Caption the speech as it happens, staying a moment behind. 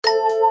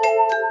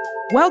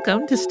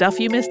Welcome to Stuff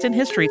You Missed in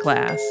History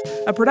Class,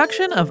 a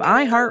production of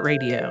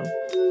iHeartRadio.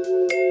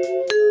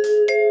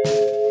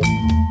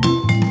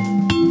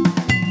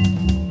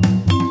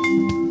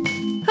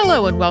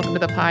 Hello and welcome to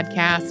the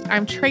podcast.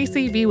 I'm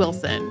Tracy V.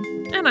 Wilson.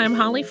 And I'm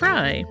Holly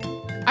Fry.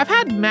 I've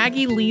had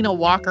Maggie Lena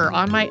Walker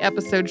on my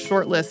episode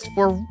shortlist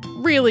for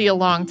really a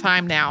long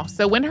time now.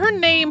 So when her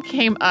name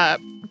came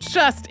up,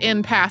 just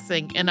in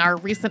passing in our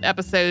recent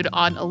episode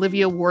on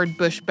Olivia Ward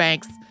Bush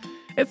Banks,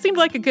 it seemed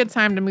like a good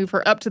time to move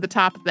her up to the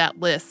top of that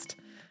list.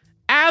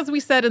 As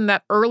we said in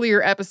that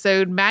earlier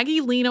episode,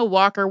 Maggie Lena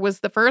Walker was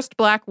the first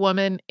Black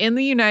woman in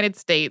the United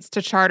States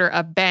to charter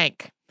a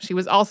bank. She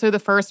was also the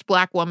first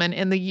Black woman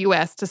in the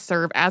U.S. to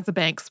serve as the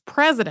bank's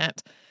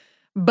president.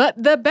 But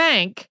the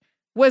bank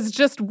was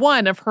just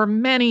one of her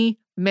many,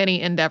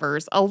 many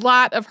endeavors. A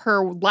lot of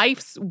her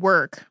life's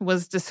work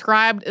was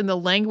described in the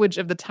language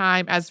of the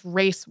time as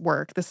race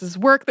work. This is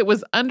work that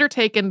was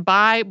undertaken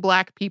by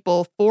Black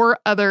people for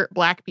other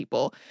Black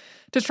people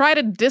to try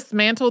to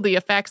dismantle the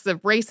effects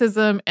of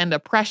racism and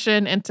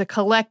oppression and to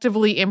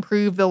collectively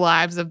improve the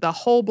lives of the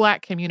whole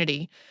Black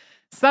community.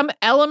 Some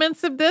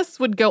elements of this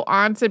would go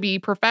on to be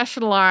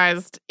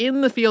professionalized in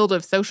the field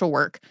of social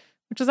work,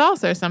 which is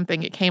also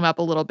something that came up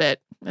a little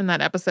bit in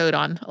that episode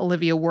on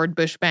Olivia Ward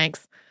Bush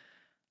Banks.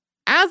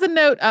 As a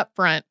note up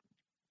front,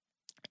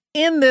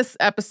 in this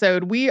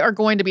episode, we are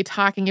going to be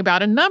talking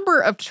about a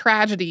number of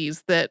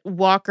tragedies that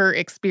Walker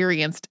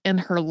experienced in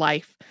her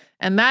life,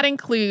 and that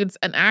includes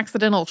an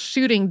accidental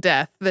shooting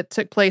death that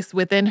took place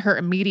within her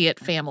immediate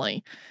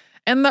family.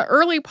 And the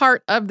early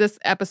part of this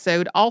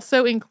episode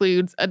also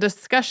includes a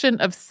discussion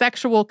of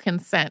sexual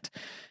consent,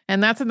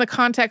 and that's in the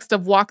context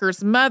of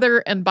Walker's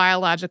mother and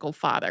biological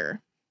father.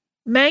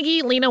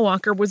 Maggie Lena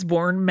Walker was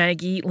born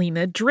Maggie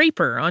Lena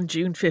Draper on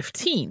June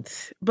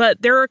 15th, but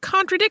there are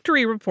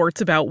contradictory reports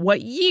about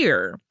what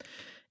year.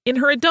 In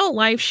her adult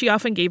life, she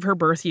often gave her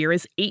birth year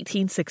as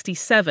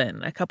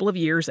 1867, a couple of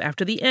years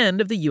after the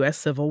end of the U.S.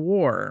 Civil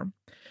War.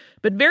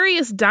 But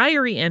various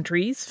diary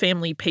entries,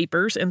 family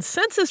papers, and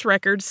census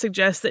records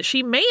suggest that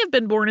she may have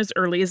been born as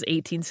early as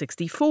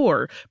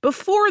 1864,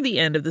 before the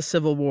end of the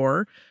Civil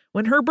War,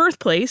 when her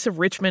birthplace of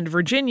Richmond,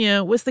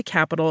 Virginia, was the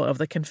capital of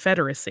the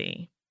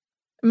Confederacy.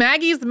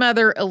 Maggie's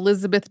mother,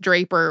 Elizabeth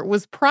Draper,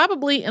 was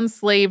probably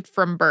enslaved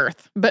from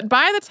birth, but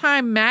by the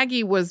time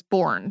Maggie was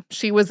born,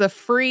 she was a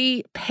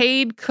free,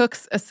 paid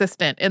cook's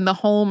assistant in the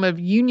home of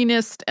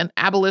Unionist and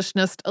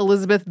abolitionist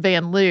Elizabeth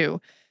Van Lew.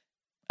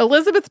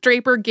 Elizabeth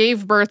Draper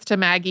gave birth to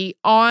Maggie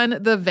on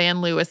the Van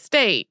Lew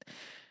estate.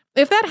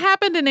 If that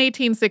happened in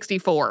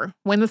 1864,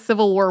 when the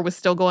Civil War was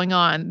still going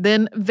on,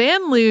 then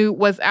Van Lew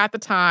was at the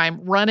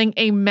time running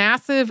a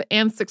massive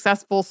and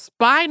successful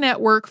spy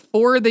network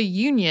for the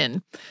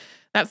Union.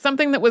 That's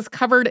something that was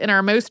covered in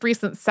our most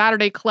recent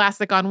Saturday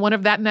Classic on one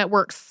of that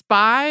network's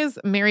spies,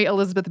 Mary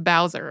Elizabeth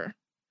Bowser.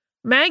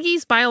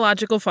 Maggie's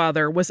biological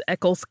father was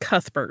Eccles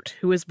Cuthbert,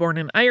 who was born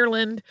in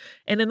Ireland,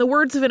 and in the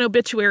words of an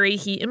obituary,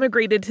 he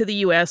immigrated to the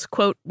U.S.,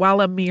 quote, while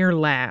a mere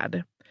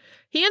lad.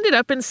 He ended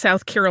up in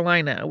South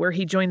Carolina, where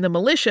he joined the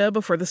militia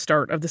before the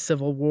start of the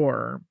Civil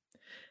War.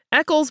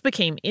 Eccles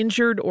became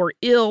injured or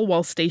ill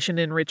while stationed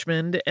in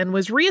Richmond and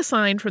was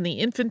reassigned from the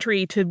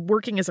infantry to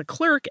working as a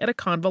clerk at a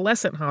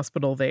convalescent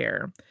hospital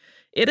there.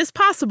 It is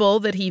possible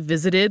that he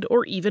visited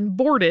or even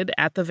boarded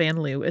at the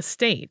Van Lew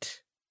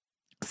estate.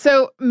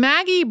 So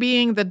Maggie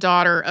being the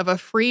daughter of a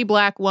free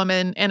Black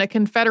woman and a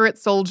Confederate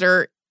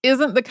soldier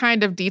isn't the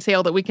kind of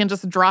detail that we can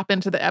just drop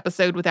into the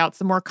episode without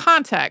some more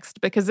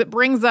context, because it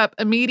brings up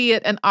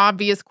immediate and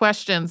obvious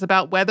questions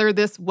about whether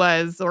this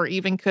was or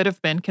even could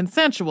have been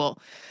consensual.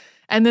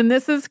 And then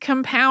this is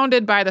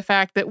compounded by the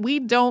fact that we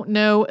don't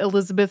know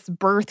Elizabeth's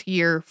birth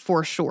year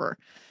for sure.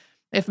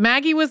 If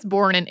Maggie was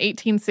born in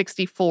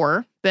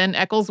 1864, then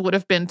Eccles would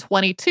have been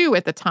 22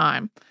 at the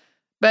time.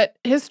 But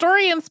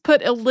historians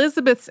put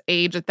Elizabeth's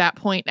age at that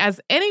point as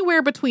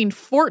anywhere between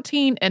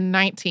 14 and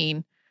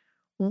 19.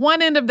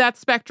 One end of that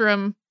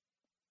spectrum,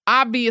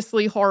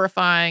 obviously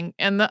horrifying,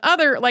 and the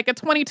other, like a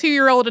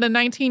 22-year-old and a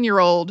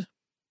 19-year-old,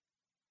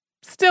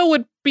 still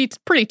would be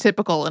pretty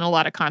typical in a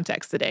lot of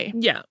contexts today.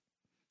 Yeah.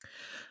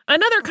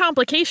 Another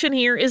complication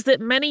here is that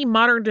many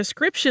modern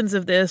descriptions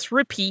of this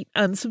repeat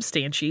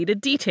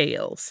unsubstantiated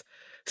details.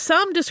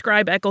 Some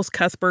describe Eccles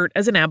Cuthbert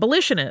as an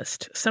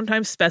abolitionist,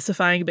 sometimes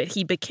specifying that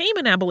he became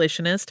an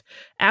abolitionist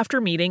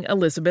after meeting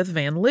Elizabeth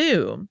Van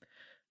Lew.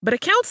 But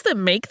accounts that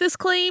make this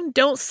claim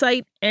don't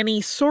cite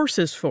any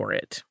sources for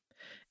it.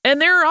 And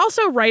there are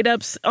also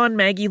write-ups on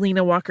Maggie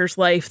Lena Walker's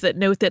life that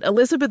note that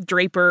Elizabeth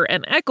Draper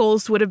and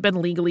Eccles would have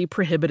been legally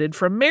prohibited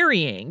from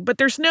marrying, but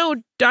there's no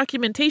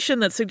documentation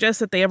that suggests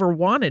that they ever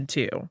wanted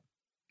to.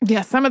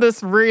 Yeah, some of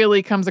this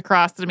really comes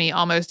across to me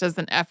almost as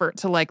an effort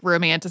to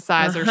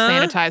romanticize or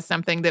sanitize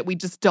something that we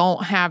just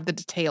don't have the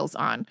details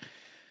on.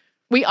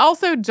 We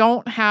also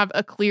don't have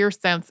a clear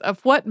sense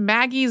of what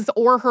Maggie's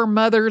or her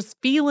mother's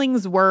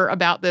feelings were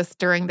about this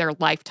during their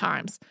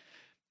lifetimes.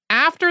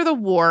 After the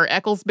war,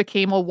 Eccles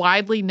became a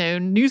widely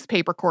known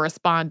newspaper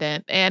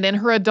correspondent, and in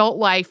her adult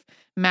life,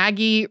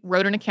 Maggie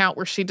wrote an account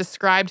where she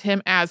described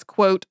him as,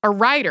 quote, a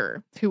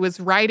writer who was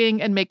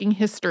writing and making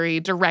history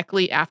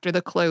directly after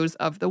the close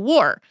of the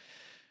war.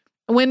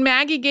 When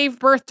Maggie gave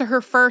birth to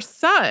her first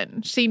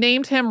son, she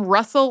named him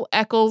Russell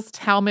Eccles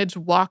Talmadge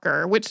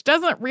Walker, which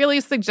doesn't really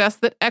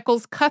suggest that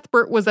Eccles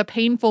Cuthbert was a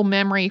painful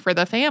memory for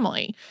the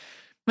family.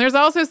 There's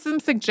also some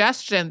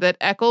suggestion that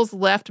Eccles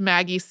left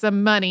Maggie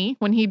some money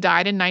when he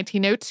died in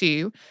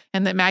 1902,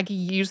 and that Maggie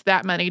used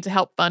that money to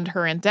help fund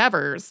her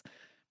endeavors.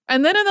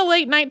 And then in the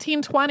late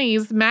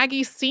 1920s,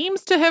 Maggie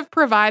seems to have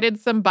provided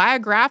some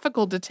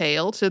biographical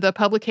detail to the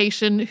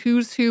publication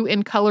Who's Who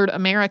in Colored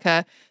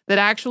America that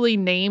actually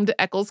named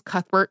Eccles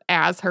Cuthbert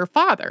as her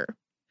father.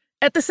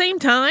 At the same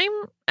time,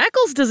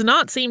 Eccles does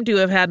not seem to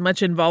have had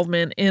much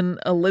involvement in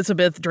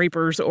Elizabeth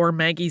Draper's or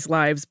Maggie's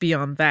lives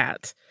beyond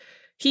that.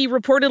 He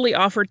reportedly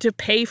offered to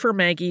pay for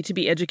Maggie to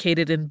be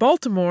educated in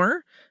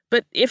Baltimore,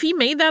 but if he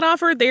made that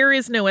offer, there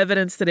is no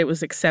evidence that it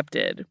was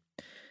accepted.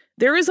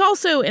 There is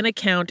also an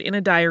account in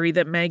a diary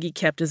that Maggie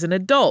kept as an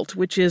adult,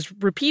 which is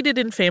repeated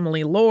in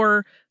family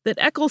lore, that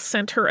Eccles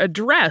sent her a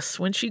dress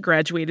when she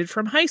graduated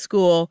from high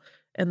school,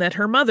 and that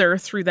her mother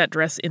threw that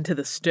dress into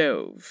the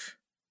stove.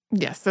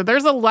 Yes, so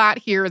there's a lot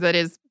here that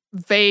is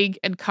vague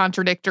and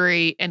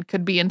contradictory and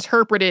could be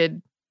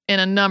interpreted in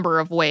a number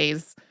of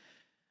ways.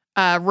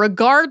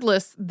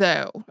 Regardless,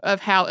 though, of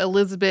how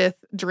Elizabeth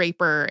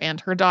Draper and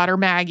her daughter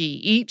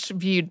Maggie each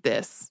viewed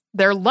this,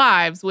 their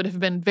lives would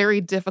have been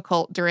very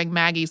difficult during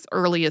Maggie's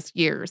earliest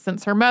years,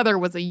 since her mother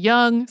was a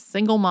young,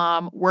 single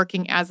mom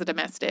working as a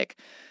domestic.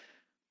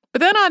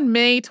 But then on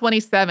May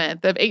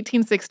 27th of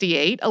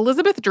 1868,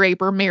 Elizabeth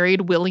Draper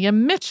married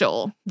William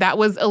Mitchell. That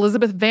was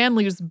Elizabeth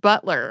Vanloo's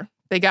butler.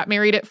 They got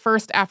married at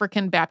First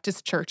African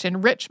Baptist Church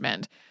in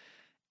Richmond.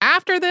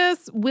 After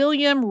this,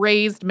 William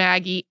raised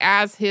Maggie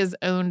as his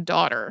own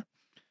daughter.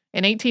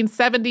 In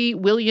 1870,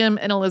 William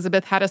and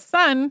Elizabeth had a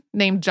son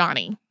named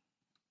Johnny.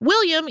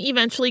 William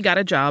eventually got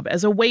a job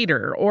as a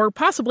waiter, or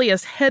possibly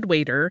as head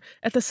waiter,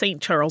 at the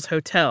St. Charles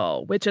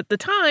Hotel, which at the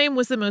time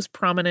was the most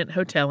prominent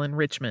hotel in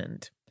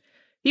Richmond.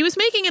 He was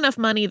making enough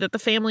money that the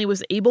family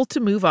was able to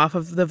move off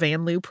of the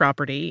Vanloo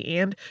property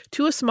and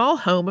to a small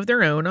home of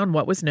their own on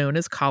what was known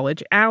as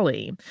College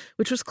Alley,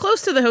 which was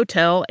close to the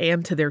hotel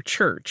and to their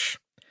church.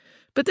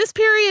 But this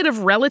period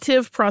of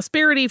relative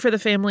prosperity for the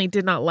family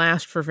did not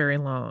last for very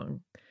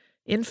long.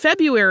 In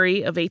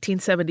February of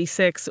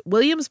 1876,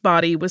 William's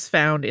body was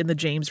found in the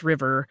James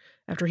River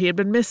after he had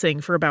been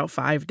missing for about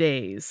 5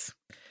 days.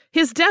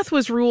 His death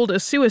was ruled a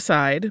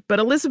suicide, but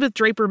Elizabeth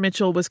Draper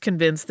Mitchell was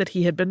convinced that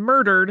he had been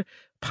murdered,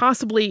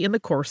 possibly in the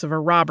course of a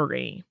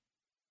robbery.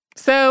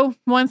 So,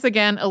 once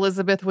again,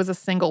 Elizabeth was a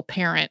single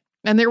parent,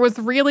 and there was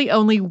really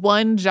only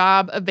one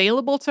job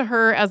available to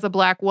her as a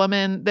Black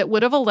woman that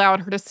would have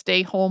allowed her to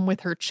stay home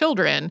with her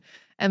children,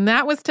 and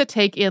that was to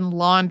take in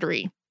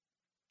laundry.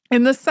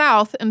 In the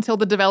South, until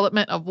the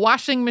development of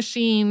washing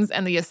machines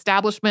and the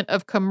establishment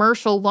of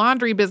commercial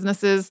laundry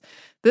businesses,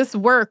 this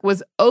work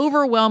was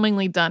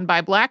overwhelmingly done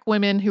by Black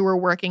women who were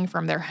working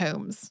from their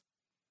homes.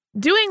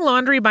 Doing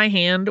laundry by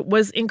hand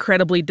was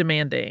incredibly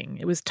demanding.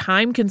 It was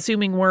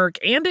time-consuming work,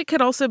 and it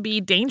could also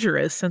be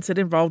dangerous since it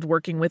involved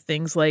working with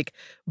things like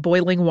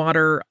boiling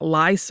water,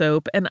 lye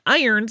soap, and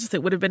irons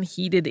that would have been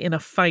heated in a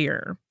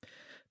fire.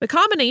 The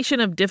combination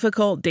of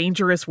difficult,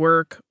 dangerous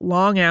work,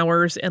 long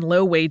hours, and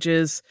low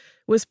wages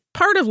was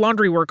part of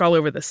laundry work all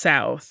over the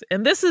South,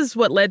 and this is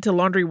what led to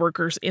laundry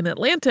workers in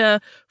Atlanta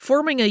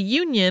forming a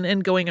union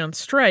and going on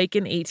strike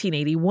in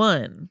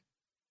 1881.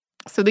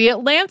 So the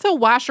Atlanta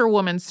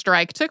washerwoman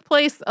strike took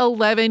place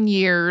 11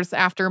 years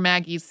after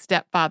Maggie's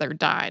stepfather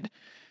died.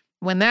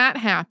 When that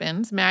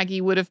happened,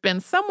 Maggie would have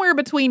been somewhere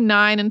between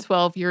 9 and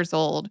 12 years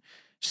old.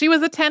 She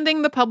was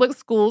attending the public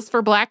schools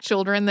for Black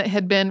children that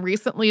had been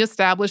recently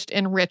established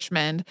in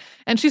Richmond,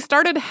 and she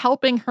started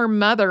helping her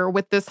mother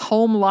with this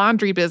home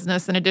laundry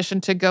business in addition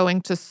to going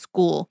to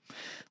school.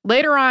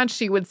 Later on,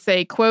 she would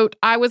say, quote,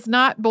 "I was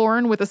not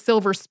born with a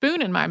silver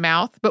spoon in my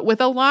mouth, but with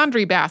a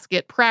laundry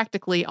basket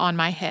practically on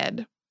my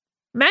head."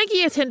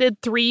 Maggie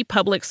attended 3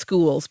 public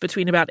schools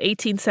between about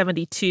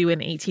 1872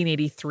 and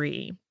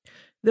 1883.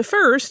 The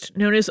first,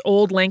 known as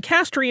Old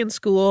Lancastrian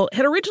School,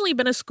 had originally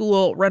been a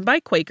school run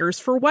by Quakers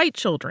for white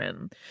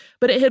children,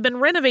 but it had been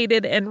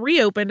renovated and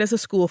reopened as a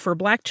school for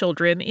Black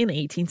children in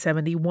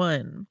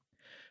 1871.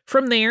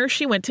 From there,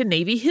 she went to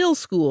Navy Hill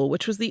School,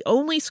 which was the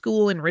only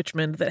school in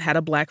Richmond that had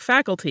a Black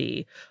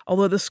faculty,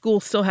 although the school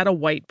still had a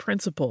white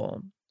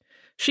principal.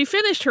 She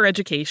finished her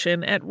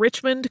education at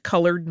Richmond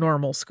Colored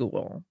Normal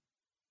School.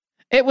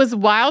 It was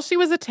while she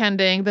was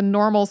attending the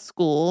normal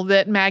school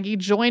that Maggie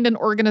joined an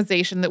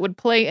organization that would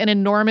play an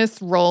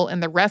enormous role in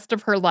the rest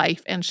of her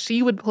life, and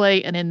she would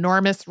play an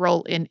enormous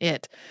role in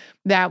it.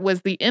 That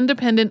was the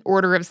Independent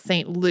Order of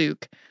St.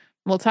 Luke.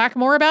 We'll talk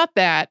more about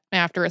that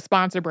after a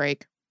sponsor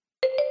break.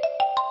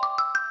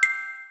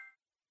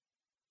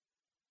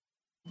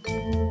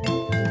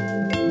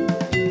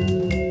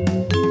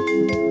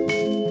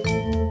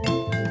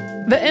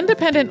 The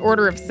Independent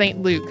Order of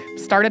St. Luke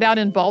started out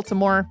in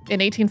Baltimore in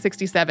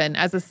 1867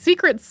 as a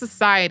secret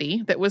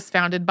society that was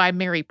founded by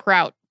Mary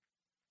Prout.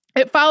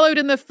 It followed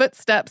in the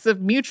footsteps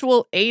of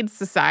mutual aid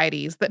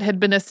societies that had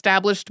been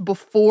established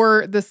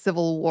before the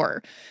Civil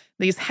War.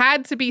 These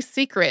had to be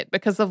secret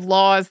because of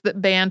laws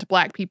that banned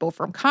Black people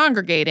from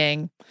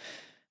congregating.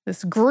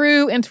 This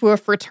grew into a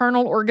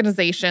fraternal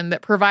organization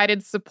that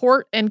provided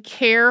support and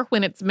care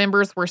when its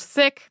members were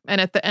sick and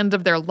at the end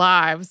of their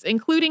lives,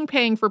 including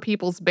paying for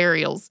people's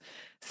burials.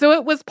 So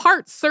it was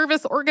part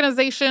service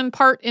organization,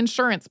 part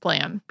insurance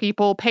plan.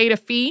 People paid a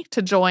fee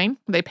to join,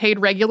 they paid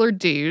regular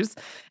dues,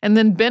 and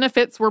then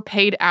benefits were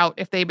paid out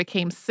if they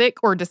became sick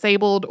or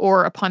disabled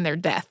or upon their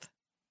death.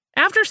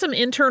 After some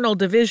internal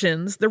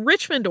divisions, the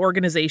Richmond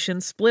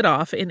organization split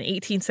off in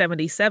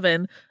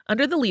 1877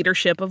 under the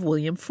leadership of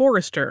William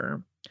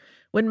Forrester.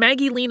 When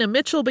Maggie Lena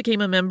Mitchell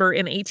became a member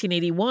in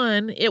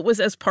 1881, it was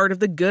as part of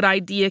the Good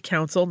Idea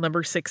Council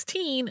number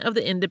 16 of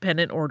the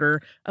Independent Order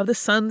of the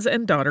Sons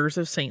and Daughters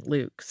of St.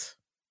 Luke's.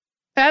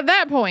 At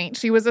that point,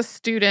 she was a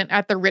student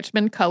at the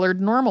Richmond Colored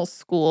Normal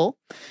School.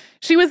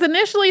 She was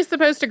initially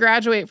supposed to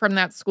graduate from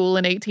that school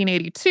in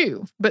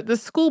 1882, but the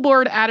school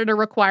board added a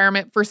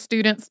requirement for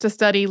students to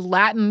study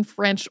Latin,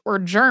 French, or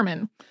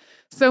German.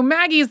 So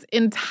Maggie's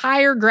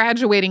entire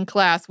graduating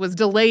class was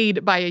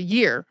delayed by a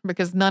year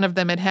because none of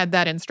them had had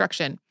that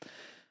instruction.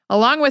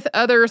 Along with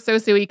other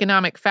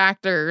socioeconomic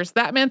factors,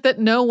 that meant that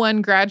no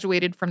one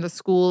graduated from the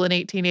school in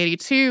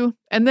 1882,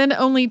 and then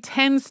only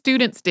 10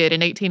 students did in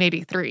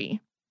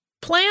 1883.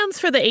 Plans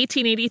for the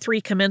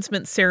 1883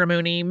 commencement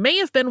ceremony may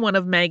have been one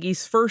of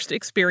Maggie's first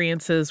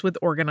experiences with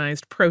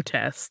organized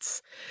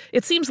protests.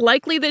 It seems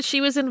likely that she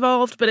was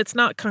involved, but it's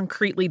not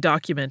concretely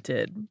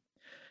documented.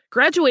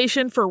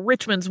 Graduation for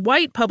Richmond's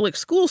white public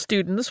school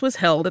students was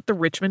held at the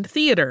Richmond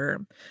Theater,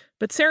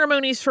 but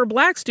ceremonies for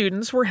Black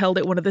students were held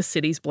at one of the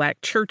city's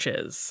Black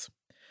churches.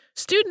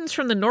 Students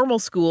from the normal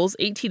school's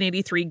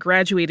 1883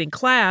 graduating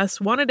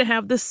class wanted to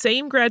have the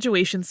same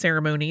graduation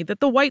ceremony that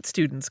the white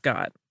students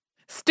got.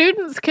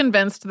 Students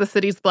convinced the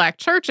city's Black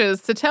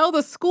churches to tell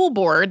the school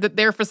board that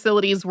their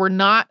facilities were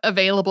not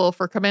available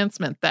for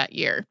commencement that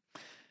year.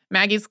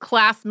 Maggie's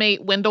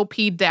classmate, Wendell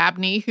P.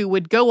 Dabney, who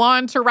would go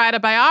on to write a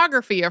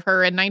biography of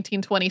her in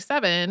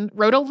 1927,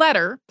 wrote a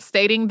letter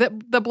stating that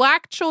the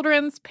Black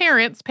children's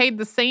parents paid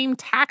the same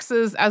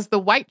taxes as the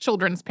white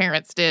children's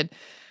parents did,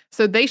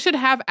 so they should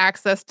have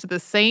access to the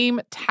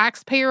same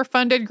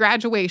taxpayer-funded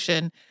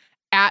graduation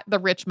at the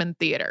Richmond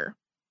Theater.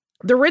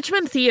 The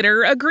Richmond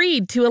Theater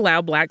agreed to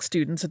allow Black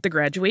students at the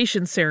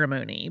graduation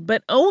ceremony,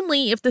 but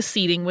only if the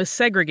seating was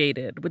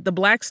segregated, with the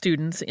Black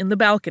students in the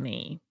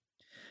balcony.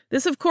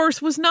 This, of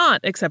course, was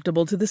not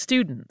acceptable to the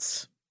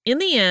students. In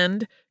the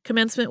end,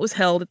 commencement was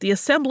held at the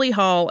Assembly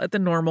Hall at the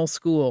normal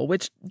school,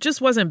 which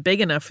just wasn't big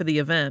enough for the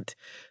event,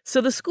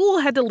 so the school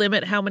had to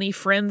limit how many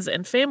friends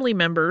and family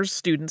members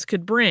students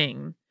could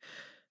bring.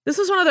 This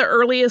was one of the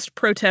earliest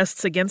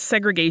protests against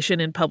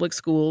segregation in public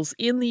schools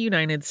in the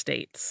United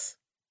States.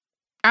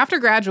 After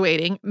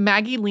graduating,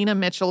 Maggie Lena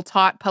Mitchell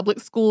taught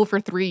public school for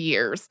 3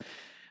 years.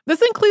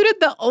 This included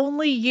the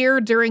only year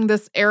during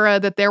this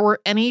era that there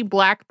were any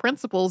Black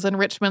principals in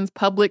Richmond's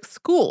public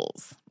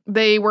schools.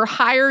 They were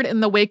hired in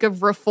the wake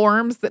of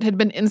reforms that had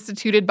been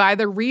instituted by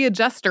the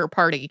Readjuster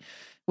Party,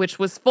 which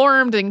was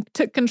formed and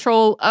took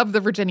control of the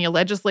Virginia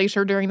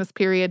legislature during this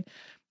period.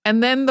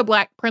 And then the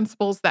Black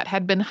principals that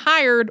had been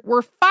hired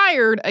were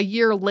fired a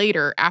year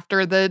later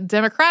after the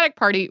Democratic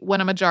Party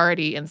won a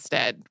majority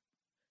instead.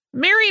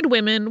 Married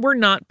women were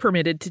not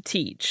permitted to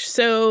teach,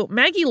 so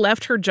Maggie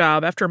left her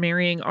job after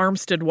marrying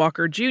Armstead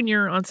Walker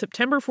Jr. on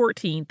September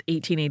 14,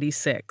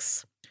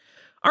 1886.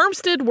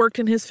 Armstead worked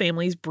in his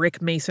family's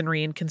brick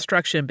masonry and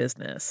construction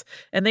business,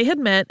 and they had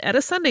met at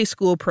a Sunday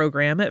school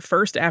program at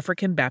First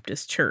African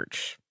Baptist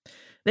Church.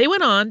 They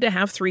went on to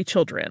have 3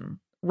 children: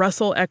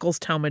 Russell Eccles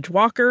Talmadge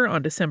Walker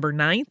on December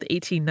 9,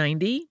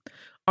 1890,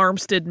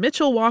 Armstead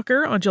Mitchell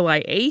Walker on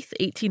July 8,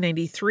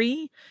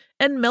 1893,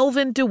 and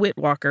Melvin DeWitt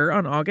Walker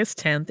on August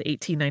 10,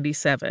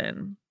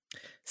 1897.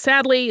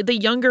 Sadly, the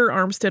younger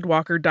Armstead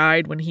Walker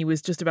died when he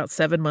was just about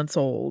 7 months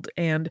old,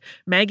 and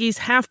Maggie's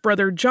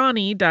half-brother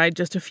Johnny died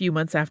just a few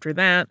months after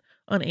that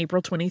on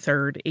April 23,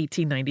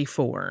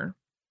 1894.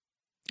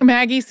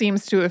 Maggie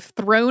seems to have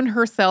thrown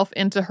herself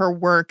into her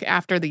work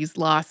after these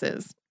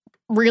losses,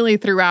 really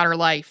throughout her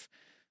life.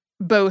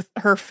 Both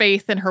her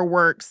faith and her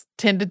works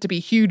tended to be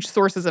huge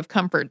sources of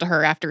comfort to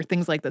her after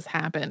things like this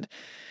happened.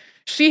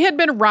 She had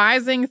been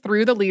rising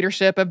through the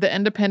leadership of the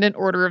Independent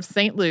Order of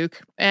St.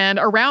 Luke, and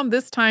around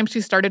this time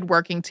she started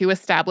working to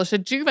establish a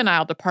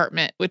juvenile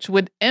department, which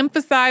would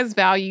emphasize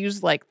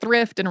values like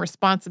thrift and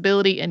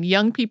responsibility in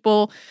young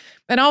people,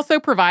 and also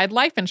provide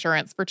life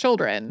insurance for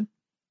children.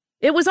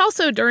 It was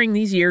also during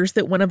these years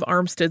that one of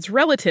Armstead's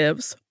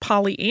relatives,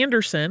 Polly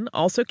Anderson,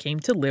 also came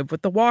to live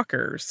with the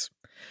Walkers.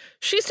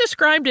 She's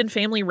described in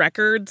family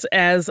records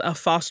as a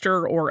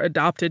foster or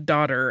adopted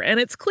daughter, and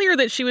it's clear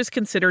that she was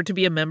considered to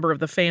be a member of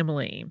the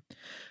family.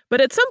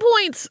 But at some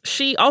points,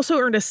 she also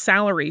earned a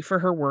salary for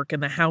her work in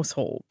the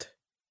household.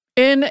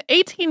 In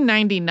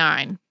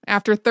 1899,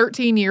 After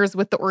 13 years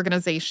with the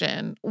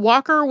organization,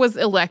 Walker was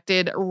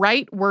elected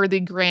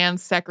Right-Worthy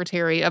Grand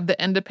Secretary of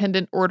the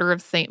Independent Order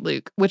of St.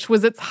 Luke, which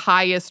was its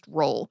highest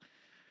role.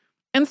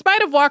 In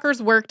spite of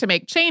Walker's work to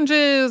make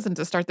changes and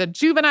to start the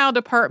juvenile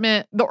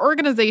department, the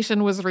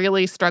organization was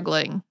really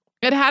struggling.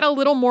 It had a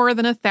little more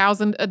than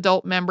 1,000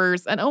 adult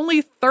members and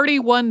only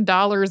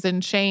 $31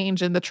 in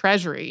change in the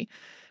treasury,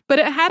 but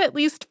it had at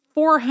least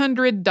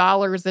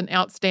 $400 in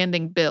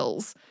outstanding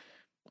bills.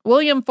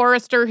 William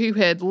Forrester, who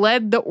had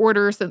led the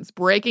order since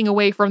breaking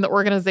away from the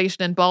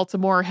organization in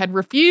Baltimore, had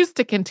refused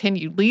to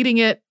continue leading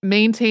it,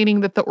 maintaining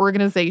that the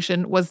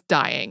organization was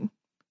dying.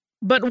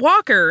 But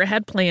Walker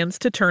had plans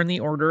to turn the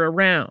order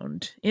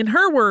around. In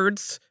her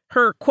words,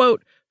 her,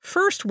 quote,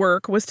 first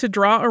work was to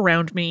draw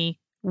around me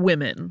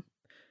women.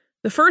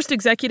 The first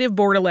executive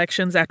board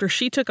elections after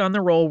she took on the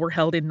role were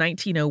held in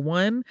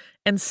 1901,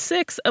 and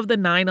 6 of the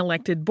 9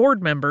 elected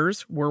board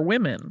members were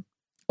women.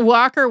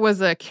 Walker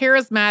was a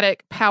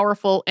charismatic,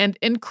 powerful, and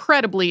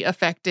incredibly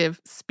effective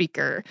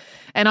speaker.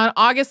 And on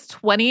August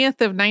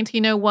 20th of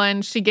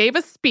 1901, she gave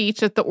a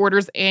speech at the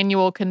order's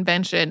annual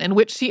convention in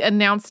which she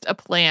announced a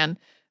plan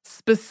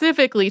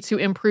specifically to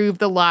improve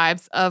the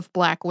lives of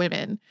Black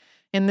women.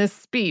 In this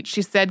speech,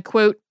 she said,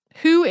 quote,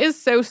 "Who is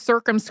so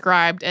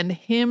circumscribed and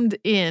hemmed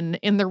in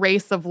the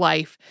race of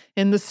life,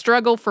 in the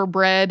struggle for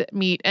bread,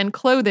 meat, and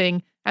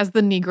clothing as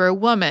the Negro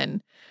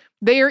woman?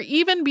 They are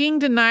even being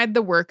denied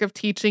the work of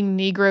teaching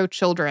Negro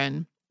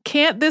children.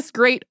 Can't this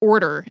great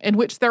order, in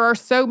which there are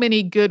so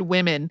many good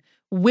women,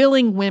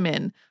 willing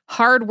women,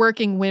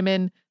 hardworking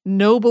women,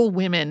 noble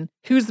women,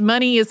 whose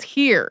money is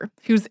here,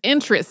 whose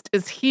interest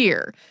is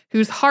here,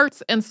 whose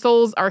hearts and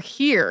souls are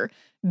here,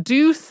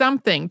 do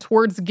something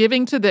towards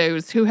giving to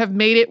those who have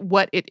made it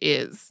what it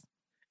is?"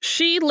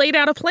 She laid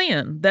out a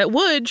plan that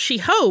would, she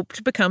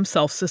hoped, become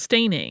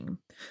self-sustaining.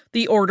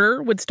 The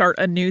order would start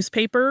a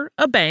newspaper,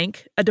 a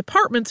bank, a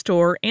department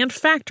store, and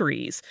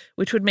factories,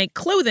 which would make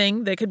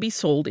clothing that could be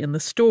sold in the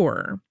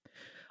store.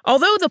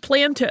 Although the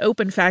plan to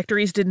open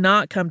factories did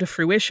not come to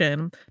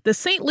fruition, the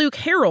St. Luke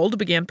Herald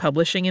began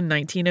publishing in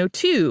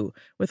 1902,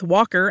 with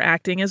Walker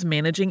acting as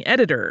managing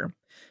editor.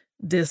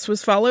 This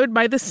was followed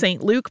by the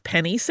St. Luke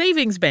Penny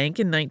Savings Bank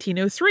in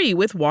 1903,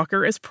 with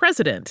Walker as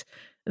president.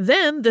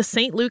 Then the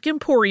St. Luke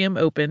Emporium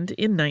opened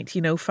in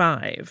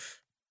 1905.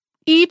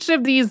 Each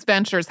of these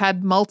ventures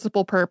had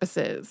multiple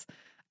purposes.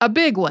 A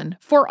big one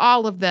for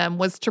all of them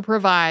was to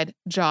provide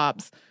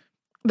jobs.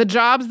 The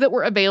jobs that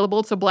were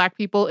available to Black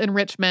people in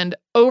Richmond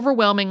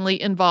overwhelmingly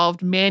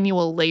involved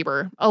manual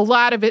labor, a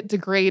lot of it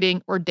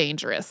degrading or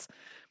dangerous.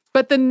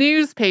 But the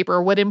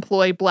newspaper would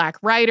employ Black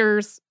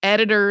writers,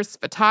 editors,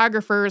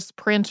 photographers,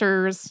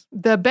 printers.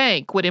 The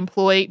bank would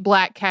employ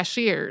Black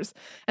cashiers.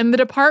 And the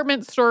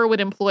department store would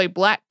employ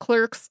Black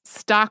clerks,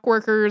 stock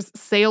workers,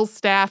 sales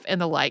staff, and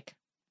the like.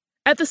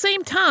 At the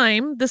same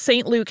time, the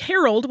St. Luke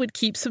Herald would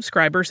keep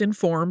subscribers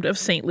informed of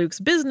St. Luke's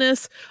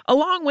business,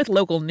 along with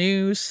local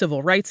news,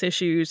 civil rights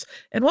issues,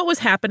 and what was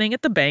happening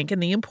at the bank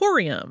and the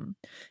Emporium.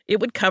 It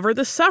would cover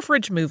the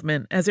suffrage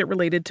movement as it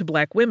related to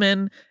Black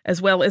women,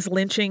 as well as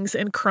lynchings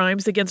and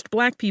crimes against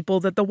Black people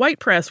that the white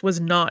press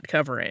was not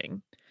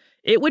covering.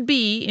 It would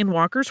be, in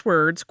Walker's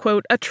words,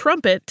 quote, "a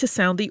trumpet to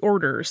sound the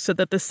orders so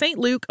that the St.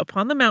 Luke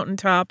upon the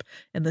mountaintop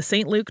and the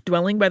St. Luke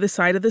dwelling by the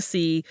side of the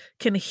sea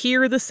can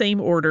hear the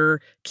same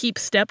order, keep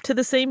step to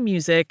the same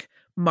music,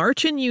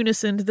 march in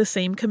unison to the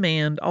same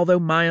command, although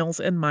miles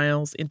and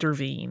miles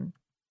intervene."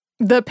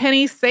 The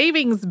Penny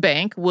Savings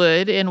Bank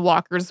would, in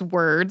Walker's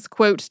words,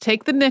 quote,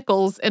 "take the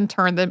nickels and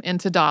turn them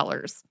into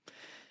dollars."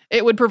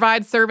 It would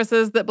provide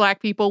services that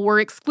Black people were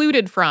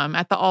excluded from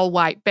at the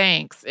all-white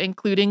banks,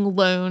 including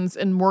loans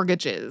and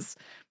mortgages.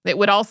 It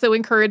would also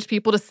encourage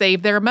people to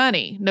save their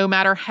money, no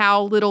matter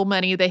how little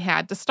money they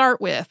had to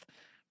start with.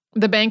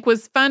 The bank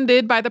was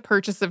funded by the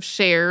purchase of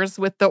shares,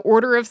 with the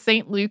Order of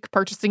St. Luke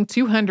purchasing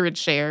 200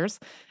 shares,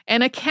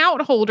 and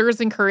account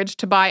holders encouraged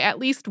to buy at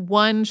least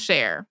one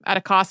share at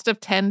a cost of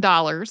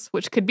 $10,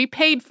 which could be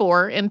paid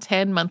for in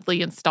 10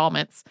 monthly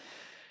installments.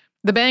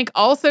 The bank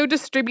also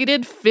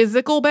distributed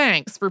physical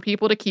banks for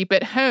people to keep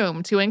at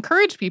home to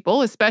encourage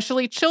people,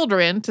 especially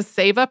children, to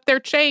save up their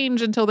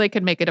change until they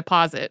could make a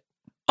deposit.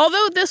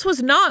 Although this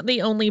was not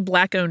the only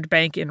Black-owned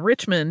bank in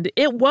Richmond,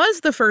 it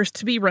was the first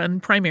to be run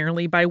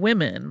primarily by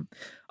women.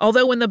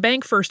 Although when the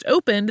bank first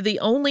opened,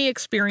 the only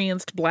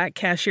experienced Black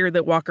cashier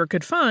that Walker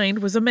could find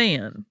was a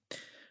man.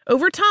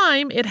 Over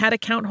time, it had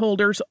account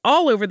holders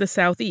all over the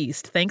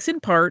Southeast, thanks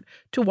in part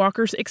to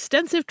Walker's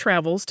extensive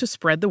travels to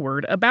spread the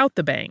word about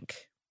the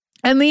bank.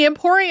 And the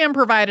Emporium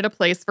provided a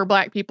place for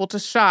Black people to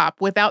shop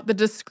without the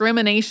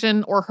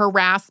discrimination or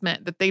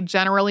harassment that they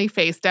generally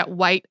faced at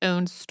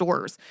white-owned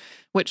stores,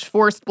 which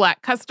forced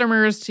Black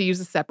customers to use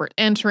a separate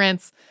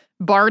entrance,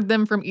 barred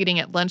them from eating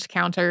at lunch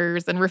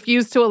counters, and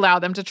refused to allow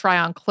them to try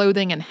on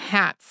clothing and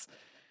hats.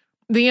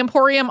 The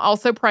Emporium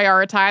also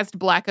prioritized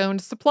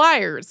Black-owned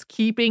suppliers,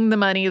 keeping the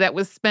money that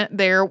was spent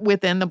there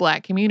within the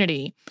Black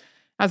community.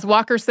 As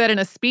Walker said in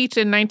a speech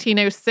in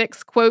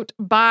 1906, quote,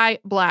 "Buy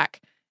Black.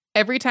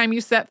 Every time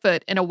you set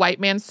foot in a white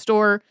man's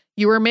store,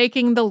 You are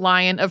making the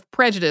lion of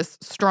prejudice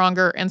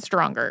stronger and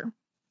stronger.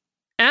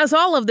 As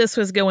all of this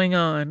was going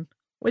on,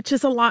 which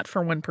is a lot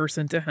for one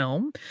person to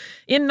helm,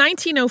 in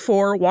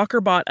 1904,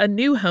 Walker bought a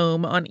new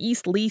home on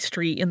East Lee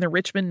Street in the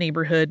Richmond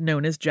neighborhood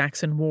known as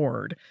Jackson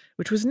Ward,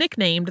 which was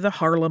nicknamed the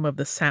Harlem of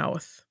the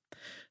South.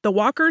 The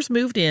Walkers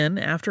moved in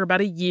after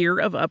about a year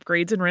of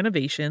upgrades and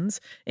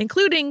renovations,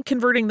 including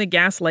converting the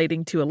gas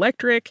lighting to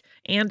electric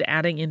and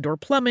adding indoor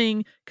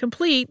plumbing,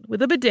 complete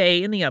with a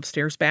bidet in the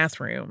upstairs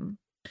bathroom.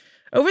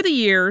 Over the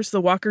years, the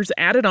Walkers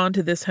added on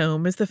to this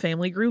home as the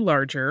family grew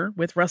larger,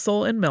 with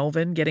Russell and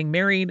Melvin getting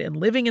married and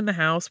living in the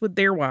house with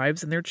their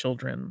wives and their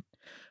children.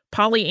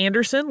 Polly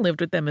Anderson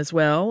lived with them as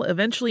well,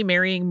 eventually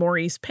marrying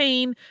Maurice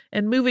Payne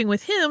and moving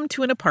with him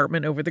to an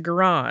apartment over the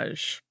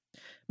garage.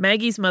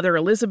 Maggie's mother,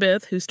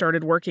 Elizabeth, who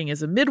started working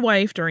as a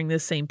midwife during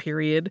this same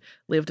period,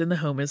 lived in the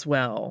home as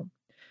well.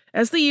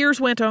 As the years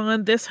went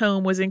on, this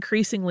home was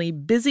increasingly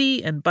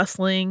busy and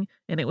bustling,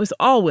 and it was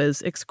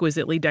always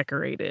exquisitely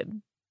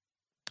decorated.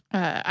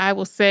 I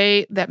will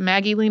say that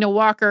Maggie Lena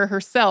Walker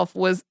herself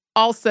was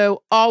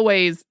also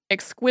always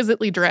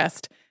exquisitely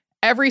dressed.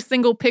 Every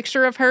single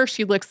picture of her,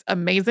 she looks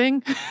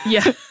amazing.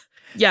 Yeah.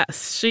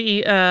 Yes.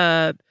 She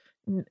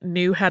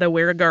knew how to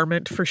wear a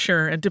garment for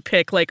sure and to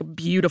pick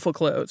beautiful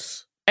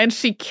clothes. And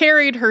she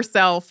carried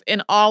herself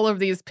in all of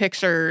these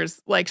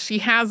pictures. She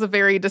has a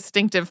very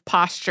distinctive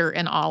posture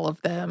in all of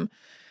them.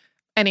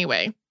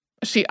 Anyway,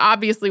 she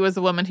obviously was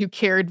a woman who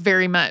cared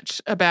very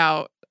much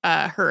about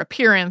her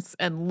appearance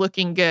and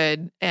looking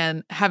good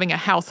and having a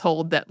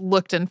household that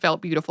looked and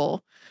felt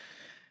beautiful.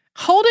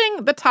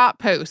 Holding the top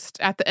post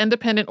at the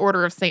Independent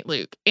Order of St.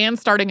 Luke and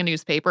starting a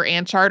newspaper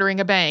and chartering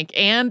a bank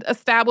and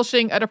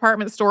establishing a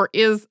department store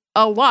is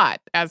a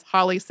lot, as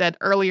Holly said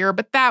earlier,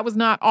 but that was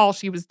not all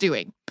she was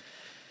doing.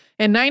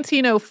 In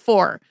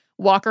 1904,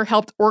 Walker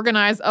helped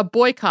organize a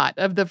boycott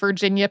of the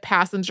Virginia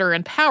Passenger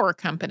and Power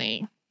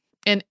Company.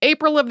 In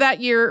April of that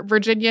year,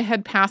 Virginia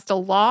had passed a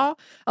law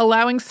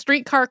allowing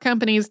streetcar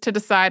companies to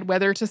decide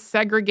whether to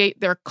segregate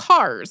their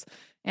cars,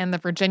 and the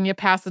Virginia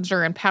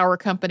Passenger and Power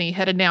Company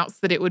had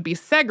announced that it would be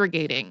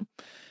segregating.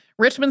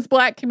 Richmond's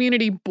Black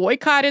community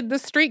boycotted the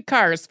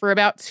streetcars for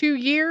about 2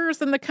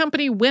 years, and the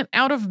company went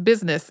out of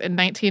business in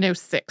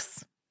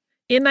 1906.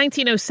 In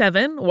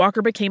 1907,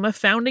 Walker became a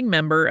founding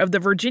member of the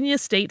Virginia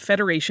State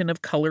Federation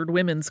of Colored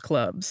Women's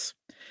Clubs.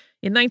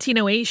 In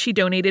 1908, she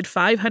donated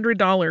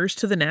 $500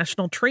 to the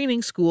National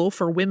Training School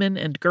for Women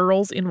and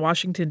Girls in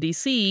Washington,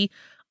 D.C.,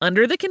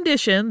 under the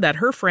condition that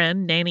her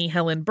friend, Nanny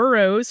Helen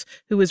Burroughs,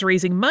 who was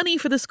raising money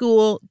for the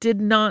school,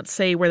 did not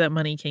say where that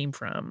money came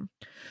from.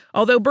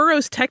 Although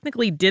Burroughs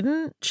technically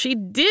didn't, she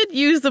did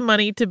use the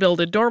money to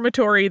build a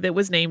dormitory that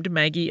was named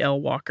Maggie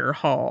L. Walker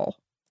Hall.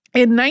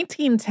 In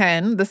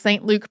 1910, the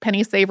St. Luke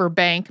Penny Saver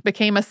Bank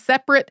became a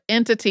separate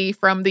entity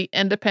from the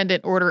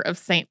Independent Order of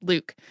St.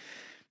 Luke.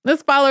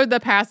 This followed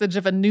the passage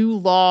of a new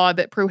law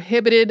that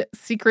prohibited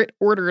secret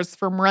orders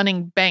from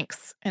running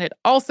banks, and it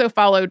also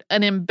followed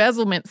an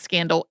embezzlement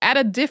scandal at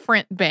a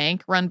different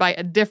bank run by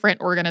a different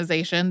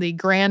organization, the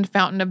Grand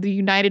Fountain of the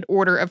United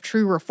Order of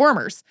True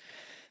Reformers.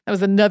 That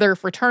was another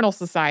fraternal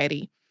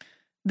society.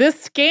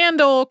 This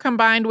scandal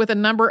combined with a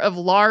number of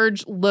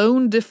large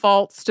loan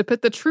defaults to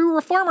put the True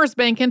Reformers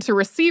Bank into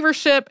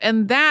receivership,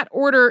 and that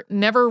order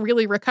never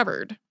really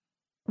recovered.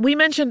 We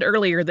mentioned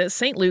earlier that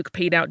St. Luke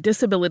paid out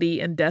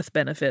disability and death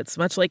benefits,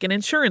 much like an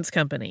insurance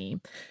company.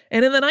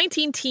 And in the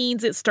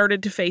 19-teens, it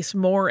started to face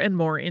more and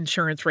more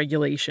insurance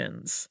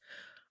regulations.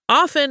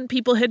 Often,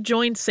 people had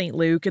joined St.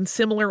 Luke and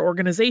similar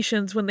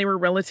organizations when they were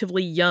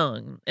relatively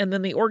young, and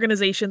then the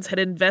organizations had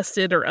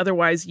invested or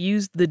otherwise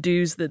used the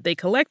dues that they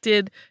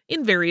collected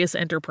in various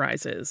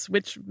enterprises,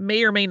 which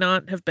may or may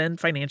not have been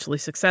financially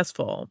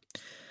successful.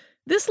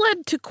 This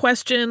led to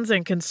questions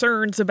and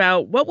concerns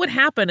about what would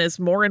happen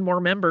as more and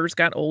more members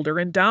got older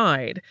and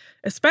died,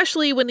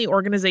 especially when the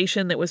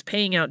organization that was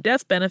paying out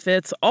death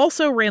benefits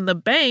also ran the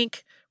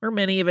bank where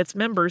many of its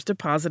members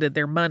deposited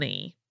their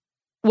money.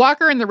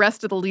 Walker and the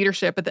rest of the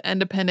leadership at the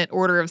Independent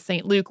Order of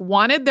St. Luke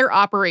wanted their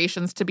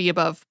operations to be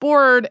above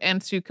board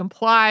and to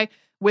comply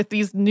with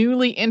these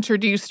newly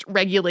introduced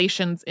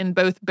regulations in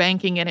both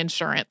banking and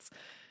insurance.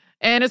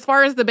 And as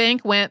far as the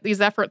bank went,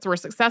 these efforts were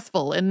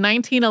successful. In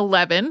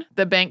 1911,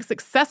 the bank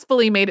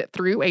successfully made it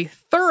through a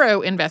thorough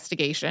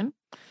investigation.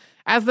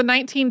 As the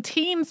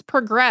 19-teens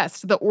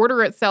progressed, the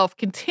order itself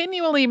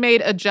continually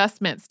made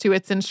adjustments to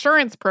its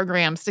insurance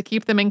programs to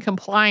keep them in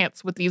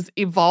compliance with these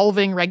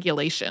evolving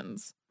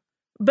regulations.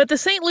 But the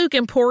St. Luke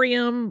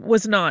Emporium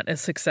was not as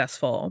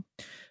successful.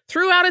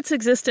 Throughout its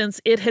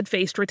existence, it had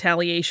faced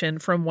retaliation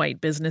from white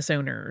business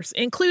owners,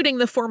 including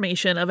the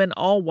formation of an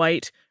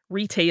all-white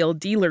Retail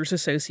Dealers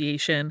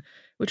Association,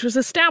 which was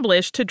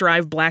established to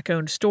drive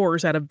Black-owned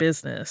stores out of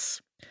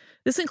business.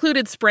 This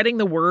included spreading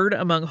the word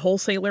among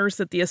wholesalers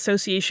that the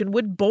association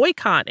would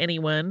boycott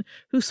anyone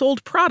who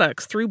sold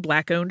products through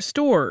Black-owned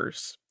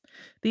stores.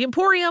 The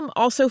Emporium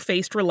also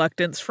faced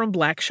reluctance from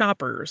Black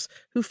shoppers,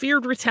 who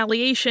feared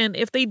retaliation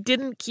if they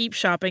didn't keep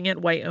shopping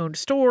at white-owned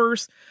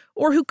stores,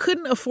 or who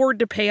couldn't afford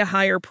to pay a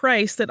higher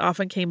price that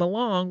often came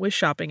along with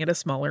shopping at a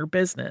smaller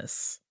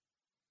business.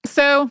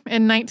 So,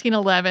 in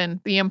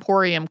 1911, the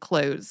Emporium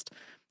closed.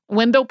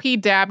 Wendell P.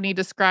 Dabney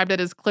described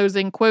it as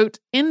closing, quote,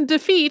 in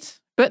defeat,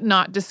 but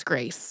not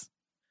disgrace.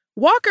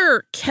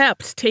 Walker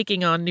kept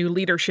taking on new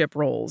leadership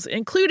roles,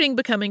 including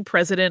becoming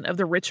president of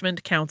the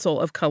Richmond Council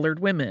of Colored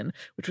Women,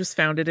 which was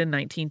founded in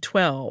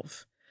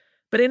 1912.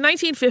 But in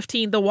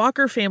 1915, the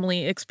Walker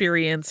family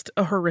experienced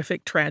a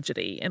horrific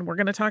tragedy, and we're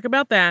going to talk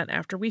about that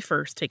after we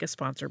first take a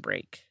sponsor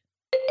break.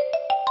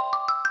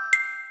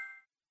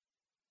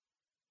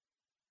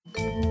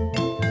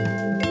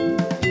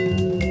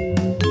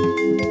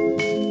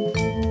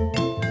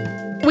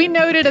 We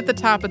noted at the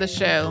top of the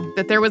show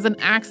that there was an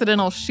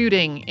accidental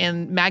shooting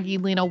in Maggie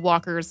Lena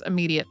Walker's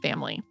immediate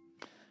family.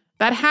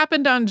 That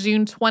happened on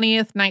June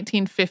 20th,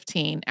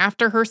 1915,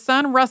 after her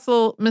son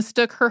Russell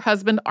mistook her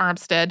husband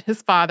Armstead,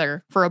 his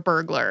father, for a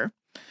burglar.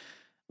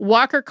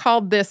 Walker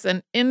called this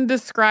an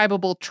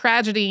indescribable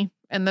tragedy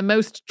and the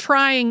most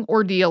trying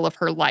ordeal of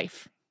her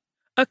life.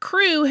 A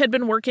crew had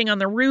been working on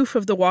the roof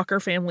of the Walker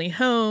family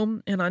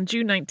home, and on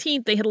June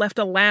 19th, they had left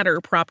a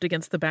ladder propped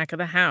against the back of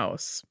the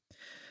house.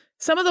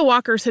 Some of the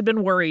Walkers had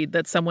been worried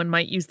that someone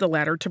might use the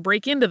ladder to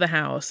break into the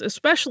house,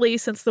 especially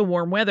since the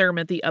warm weather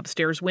meant the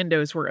upstairs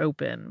windows were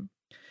open.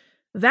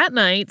 That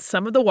night,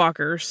 some of the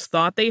Walkers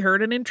thought they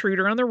heard an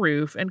intruder on the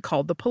roof and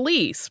called the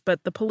police,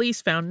 but the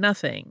police found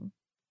nothing.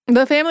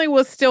 The family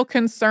was still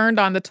concerned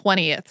on the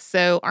 20th,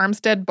 so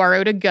Armstead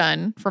borrowed a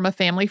gun from a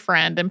family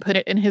friend and put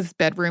it in his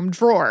bedroom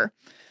drawer.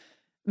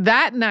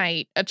 That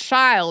night, a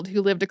child who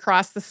lived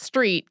across the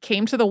street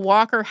came to the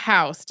Walker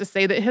house to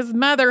say that his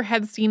mother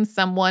had seen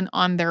someone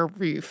on their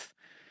roof.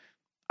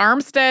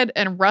 Armstead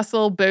and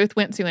Russell both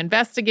went to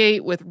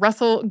investigate, with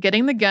Russell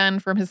getting the gun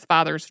from his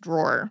father's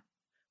drawer.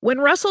 When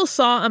Russell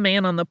saw a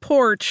man on the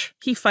porch,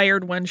 he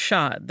fired one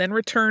shot, then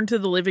returned to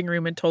the living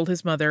room and told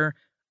his mother,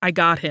 "I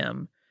got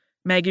him."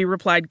 Maggie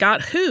replied,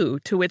 "Got who?"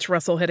 To which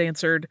Russell had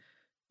answered,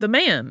 "The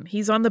man.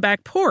 He's on the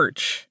back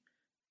porch."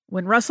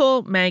 When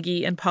Russell,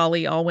 Maggie, and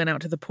Polly all went out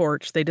to the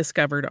porch, they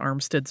discovered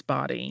Armstead's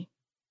body.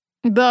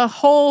 The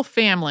whole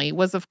family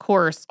was, of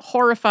course,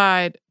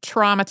 horrified,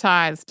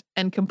 traumatized,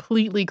 and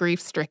completely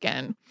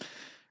grief-stricken.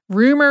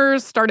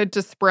 Rumors started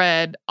to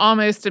spread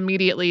almost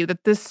immediately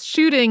that this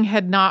shooting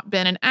had not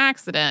been an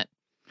accident.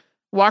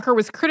 Walker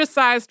was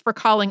criticized for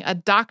calling a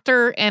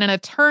doctor and an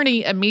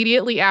attorney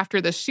immediately after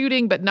the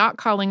shooting, but not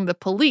calling the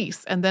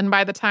police. And then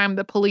by the time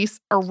the police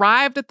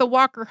arrived at the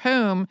Walker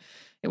home,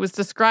 it was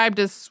described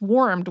as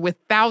swarmed with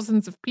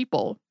thousands of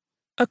people.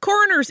 A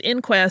coroner's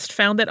inquest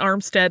found that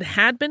Armstead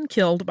had been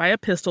killed by a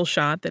pistol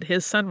shot that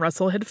his son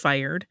Russell had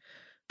fired,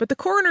 but the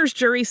coroner's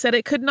jury said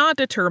it could not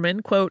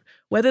determine, quote,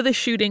 whether the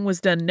shooting was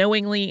done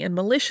knowingly and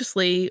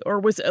maliciously or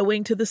was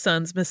owing to the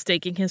son's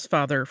mistaking his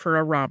father for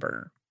a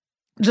robber.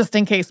 Just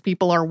in case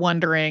people are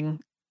wondering,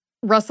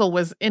 Russell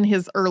was in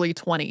his early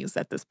 20s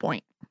at this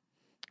point.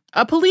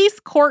 A police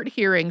court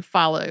hearing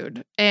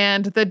followed,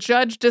 and the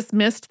judge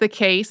dismissed the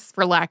case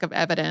for lack of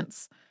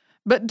evidence.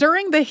 But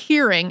during the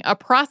hearing, a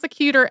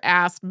prosecutor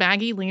asked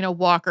Maggie Lena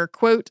Walker,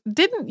 quote,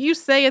 "Didn't you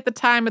say at the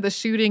time of the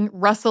shooting,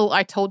 Russell,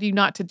 I told you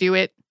not to do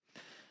it?"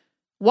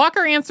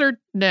 Walker answered,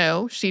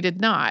 no, she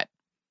did not.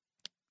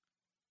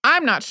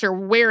 I'm not sure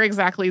where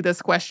exactly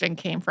this question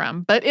came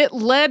from, but it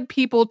led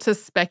people to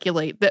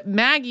speculate that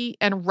Maggie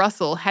and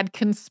Russell had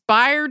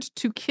conspired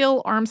to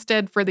kill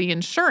Armstead for the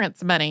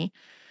insurance money.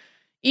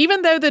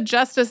 Even though the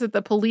justice at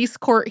the police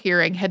court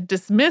hearing had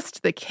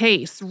dismissed the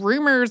case,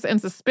 rumors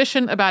and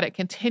suspicion about it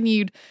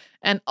continued,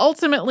 and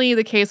ultimately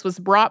the case was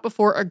brought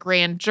before a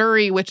grand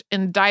jury, which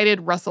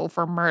indicted Russell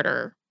for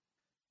murder.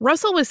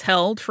 Russell was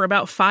held for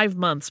about 5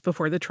 months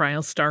before the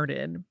trial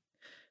started.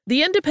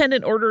 The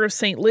Independent Order of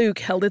St. Luke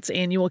held its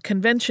annual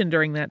convention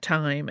during that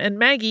time, and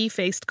Maggie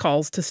faced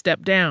calls to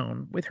step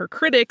down, with her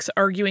critics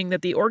arguing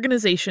that the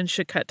organization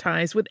should cut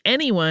ties with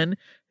anyone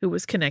who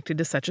was connected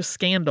to such a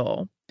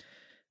scandal.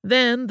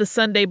 Then, the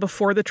Sunday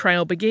before the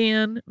trial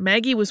began,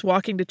 Maggie was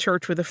walking to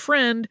church with a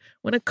friend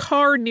when a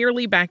car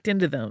nearly backed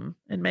into them,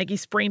 and Maggie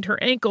sprained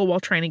her ankle while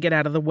trying to get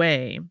out of the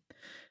way.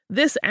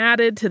 This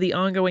added to the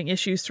ongoing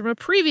issues from a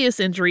previous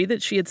injury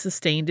that she had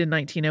sustained in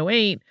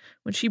 1908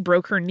 when she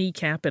broke her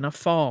kneecap in a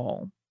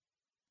fall.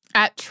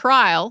 At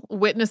trial,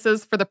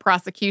 witnesses for the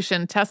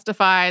prosecution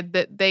testified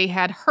that they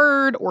had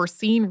heard or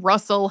seen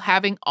Russell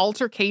having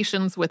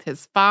altercations with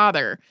his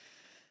father.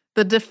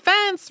 The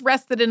defense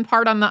rested in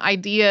part on the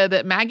idea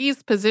that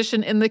Maggie's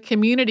position in the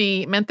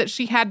community meant that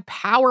she had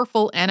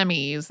powerful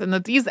enemies and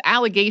that these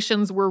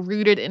allegations were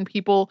rooted in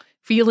people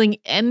feeling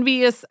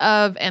envious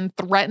of and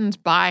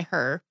threatened by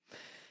her.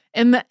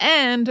 In the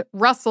end,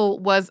 Russell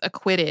was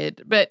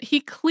acquitted, but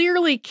he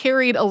clearly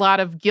carried a lot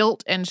of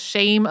guilt and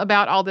shame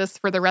about all this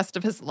for the rest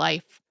of his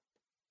life.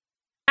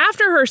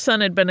 After her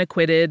son had been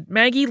acquitted,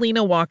 Maggie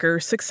Lena Walker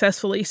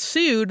successfully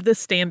sued the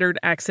Standard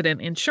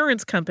Accident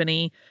Insurance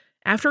Company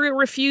after it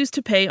refused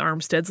to pay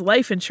Armstead's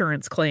life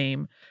insurance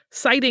claim,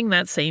 citing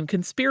that same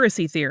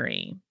conspiracy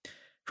theory.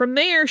 From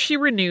there, she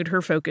renewed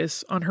her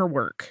focus on her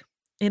work.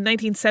 In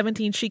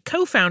 1917, she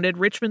co-founded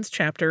Richmond's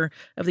chapter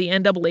of the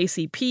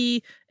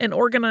NAACP and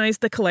organized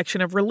the collection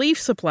of relief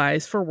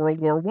supplies for World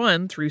War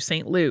I through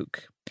St.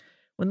 Luke.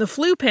 When the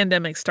flu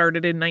pandemic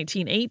started in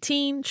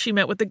 1918, she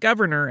met with the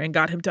governor and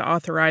got him to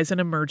authorize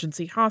an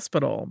emergency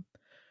hospital.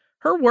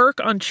 Her work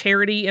on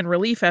charity and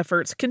relief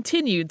efforts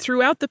continued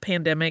throughout the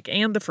pandemic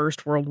and the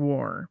First World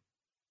War.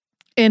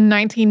 In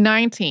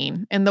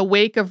 1919, in the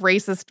wake of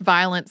racist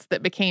violence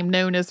that became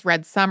known as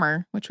Red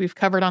Summer, which we've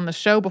covered on the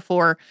show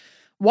before,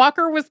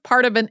 Walker was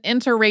part of an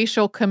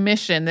interracial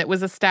commission that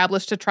was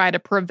established to try to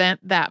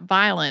prevent that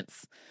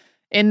violence.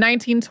 In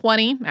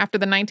 1920, after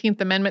the 19th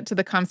Amendment to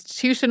the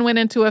Constitution went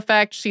into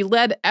effect, she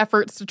led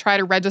efforts to try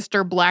to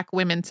register Black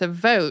women to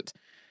vote.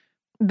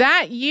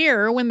 That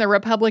year, when the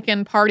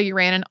Republican Party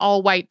ran an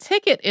all-white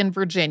ticket in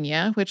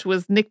Virginia, which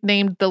was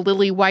nicknamed the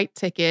Lily White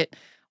ticket,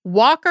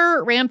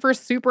 Walker ran for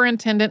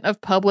superintendent of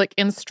public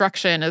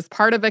instruction as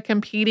part of a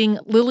competing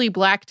Lily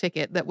Black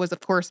ticket that was, of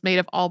course, made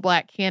of all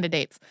Black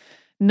candidates.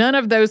 None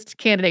of those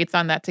candidates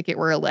on that ticket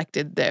were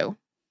elected, though.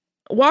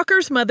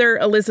 Walker's mother,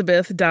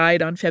 Elizabeth,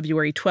 died on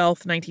February 12,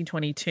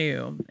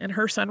 1922, and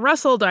her son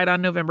Russell died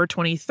on November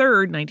 23,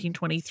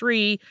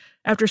 1923,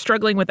 after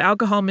struggling with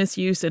alcohol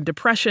misuse and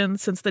depression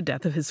since the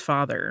death of his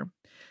father.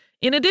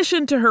 In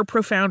addition to her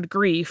profound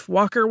grief,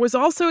 Walker was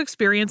also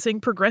experiencing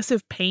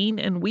progressive pain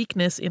and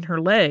weakness in her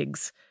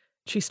legs.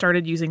 She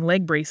started using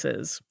leg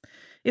braces.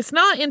 It's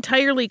not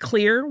entirely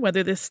clear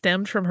whether this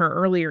stemmed from her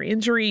earlier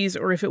injuries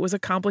or if it was a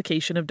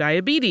complication of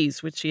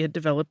diabetes, which she had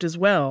developed as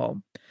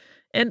well.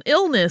 An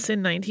illness in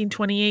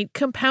 1928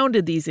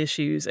 compounded these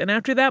issues, and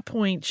after that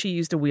point, she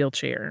used a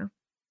wheelchair.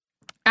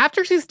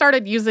 After she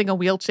started using a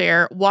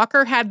wheelchair,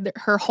 Walker had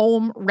her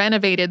home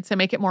renovated to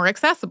make it more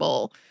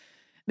accessible.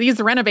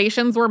 These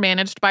renovations were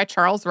managed by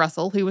Charles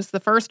Russell, who was the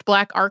first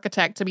Black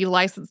architect to be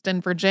licensed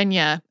in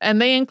Virginia, and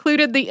they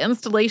included the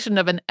installation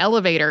of an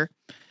elevator.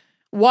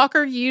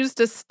 Walker used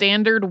a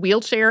standard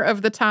wheelchair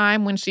of the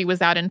time when she was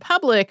out in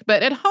public,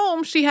 but at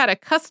home she had a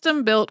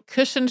custom-built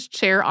cushioned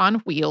chair on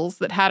wheels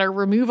that had a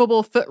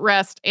removable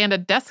footrest and a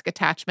desk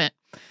attachment.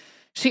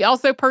 She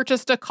also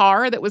purchased a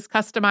car that was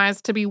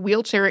customized to be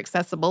wheelchair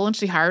accessible, and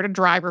she hired a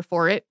driver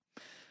for it.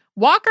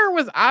 Walker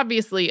was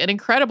obviously an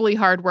incredibly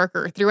hard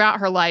worker throughout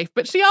her life,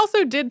 but she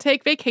also did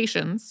take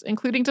vacations,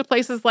 including to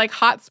places like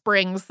hot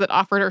springs that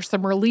offered her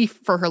some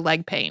relief for her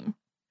leg pain.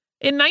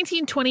 In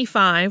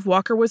 1925,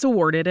 Walker was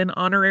awarded an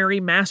honorary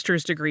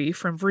master's degree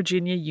from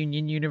Virginia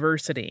Union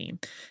University.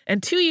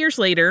 And 2 years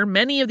later,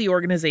 many of the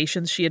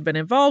organizations she had been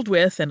involved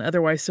with and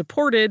otherwise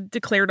supported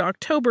declared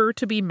October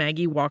to be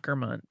Maggie Walker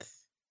Month.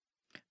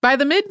 By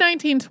the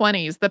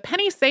mid-1920s, the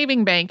penny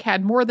saving bank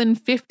had more than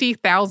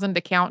 50,000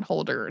 account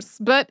holders.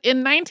 But in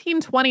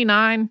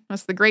 1929,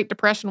 as the Great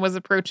Depression was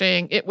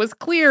approaching, it was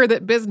clear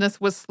that business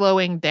was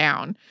slowing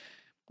down.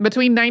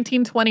 Between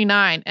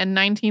 1929 and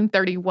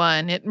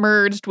 1931, it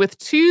merged with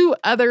two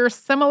other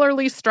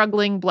similarly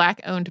struggling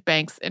Black-owned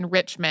banks in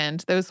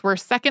Richmond. Those were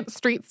Second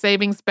Street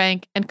Savings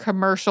Bank and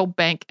Commercial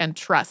Bank and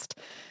Trust.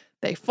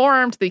 They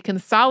formed the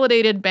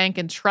Consolidated Bank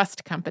and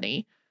Trust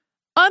Company.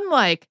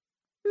 Unlike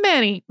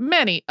many,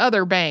 many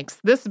other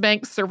banks, this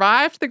bank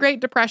survived the Great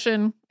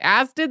Depression,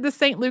 as did the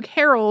St. Luke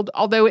Herald,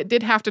 although it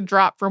did have to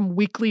drop from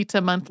weekly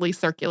to monthly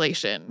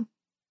circulation.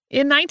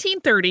 In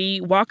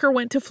 1930, Walker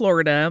went to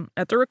Florida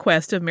at the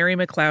request of Mary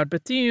McLeod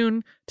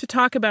Bethune to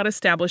talk about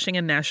establishing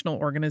a national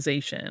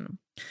organization.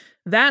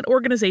 That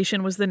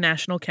organization was the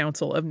National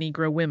Council of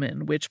Negro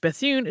Women, which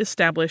Bethune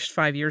established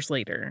 5 years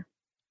later.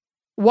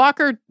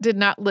 Walker did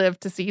not live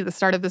to see the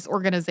start of this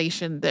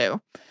organization,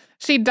 though.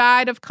 She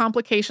died of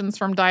complications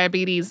from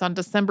diabetes on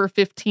December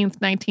 15,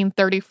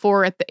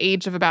 1934, at the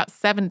age of about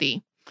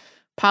 70.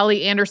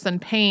 Polly Anderson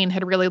Payne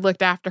had really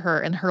looked after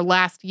her in her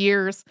last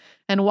years,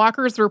 and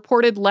Walker's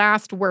reported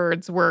last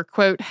words were,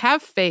 quote,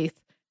 "Have faith,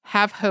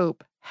 have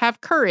hope,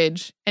 have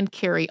courage, and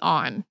carry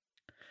on."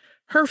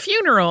 Her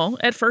funeral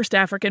at First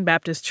African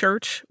Baptist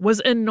Church was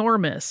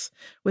enormous,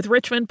 with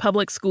Richmond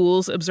Public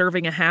Schools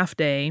observing a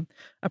half-day,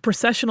 a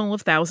processional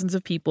of thousands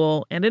of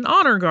people, and an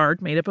honor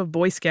guard made up of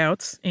Boy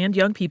Scouts and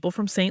young people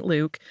from St.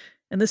 Luke,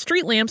 and the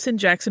street lamps in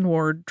Jackson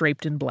Ward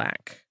draped in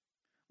black.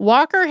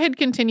 Walker had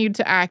continued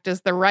to act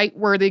as the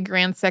right-worthy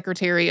Grand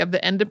Secretary of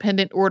the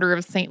Independent Order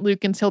of St.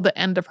 Luke until the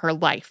end of her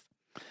life.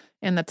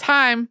 In the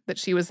time that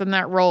she was in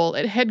that role,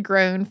 it had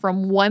grown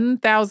from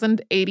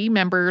 1,080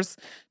 members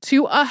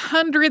to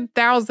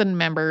 100,000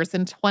 members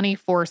in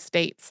 24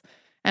 states,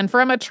 and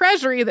from a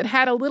treasury that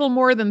had a little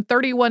more than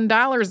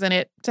 $31 in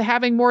it to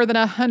having more than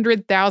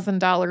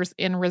 $100,000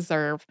 in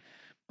reserve.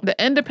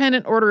 The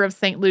Independent Order of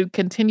St. Luke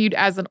continued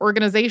as an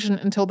organization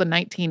until the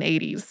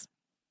 1980s.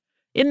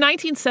 In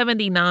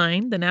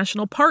 1979, the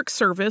National Park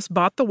Service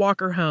bought the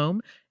Walker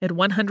home at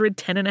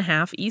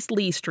 110.5 East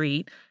Lee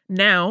Street,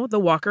 now the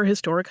Walker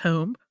Historic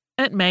Home,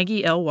 at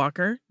Maggie L.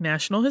 Walker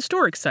National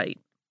Historic Site.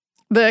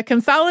 The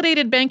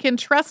Consolidated Bank and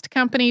Trust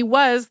Company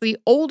was the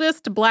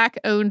oldest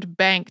Black-owned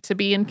bank to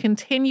be in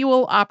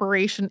continual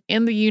operation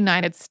in the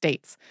United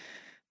States.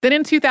 Then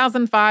in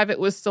 2005, it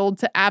was sold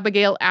to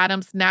Abigail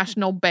Adams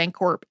National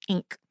Bancorp,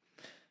 Inc.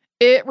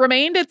 It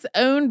remained its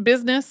own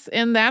business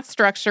in that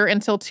structure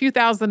until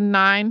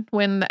 2009,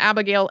 when the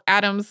Abigail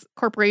Adams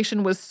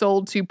Corporation was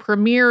sold to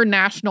Premier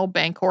National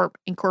Bancorp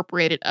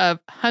Incorporated of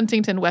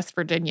Huntington, West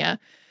Virginia.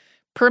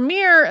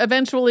 Premier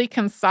eventually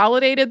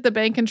consolidated the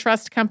bank and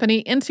trust company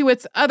into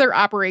its other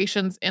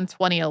operations in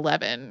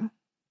 2011.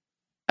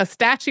 A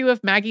statue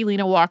of Maggie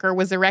Lena Walker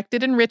was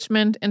erected in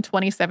Richmond in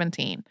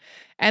 2017.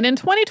 And in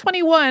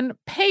 2021,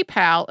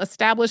 PayPal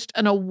established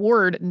an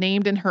award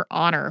named in her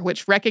honor,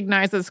 which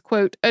recognizes,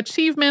 quote,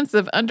 achievements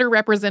of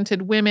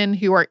underrepresented women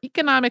who are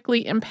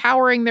economically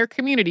empowering their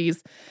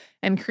communities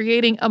and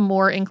creating a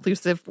more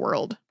inclusive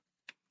world.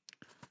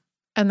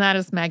 And that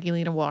is Maggie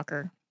Lena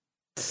Walker.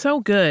 So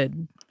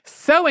good.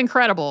 So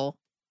incredible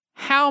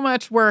how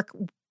much work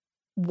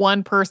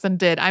one person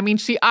did. I mean,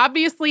 she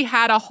obviously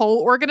had a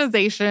whole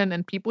organization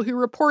and people who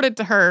reported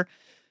to her,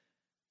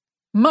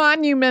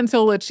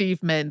 monumental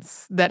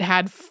achievements that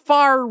had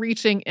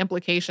far-reaching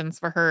implications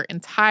for her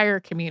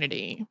entire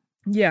community.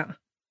 Yeah.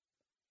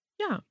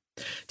 Yeah.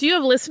 Do you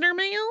have listener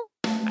mail?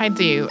 I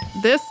do.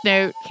 This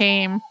note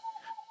came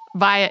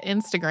via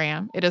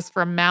Instagram. It is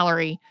from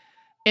Mallory.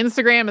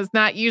 Instagram is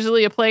not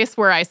usually a place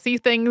where I see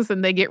things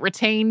and they get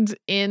retained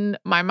in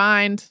my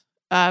mind.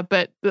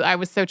 But I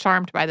was so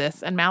charmed by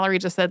this. And Mallory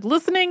just said,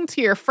 listening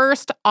to your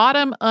first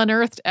Autumn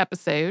Unearthed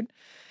episode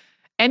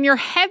and your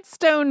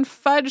headstone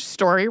fudge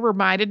story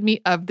reminded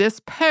me of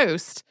this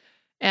post.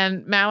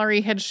 And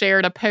Mallory had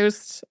shared a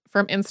post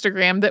from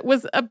Instagram that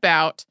was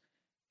about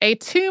a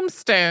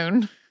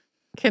tombstone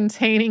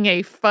containing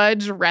a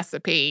fudge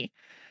recipe.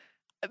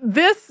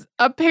 This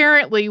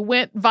apparently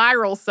went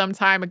viral some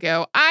time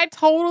ago. I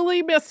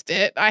totally missed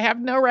it. I have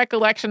no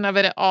recollection of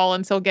it at all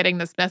until getting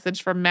this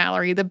message from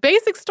Mallory. The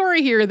basic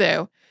story here,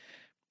 though,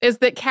 is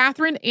that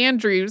Catherine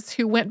Andrews,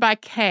 who went by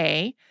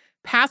Kay,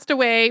 passed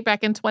away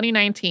back in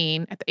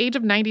 2019 at the age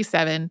of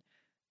 97,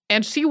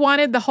 and she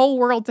wanted the whole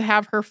world to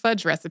have her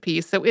fudge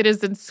recipe. So it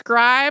is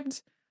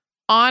inscribed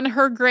on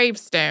her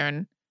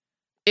gravestone.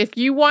 If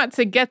you want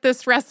to get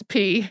this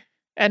recipe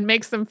and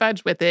make some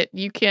fudge with it,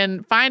 you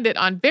can find it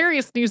on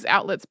various news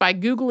outlets by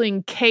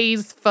Googling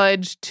Kay's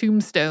Fudge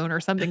Tombstone or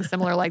something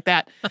similar like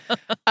that.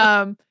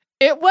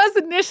 It was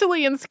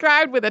initially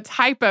inscribed with a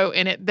typo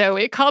in it, though.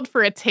 It called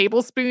for a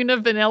tablespoon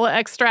of vanilla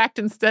extract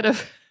instead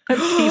of a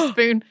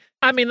teaspoon.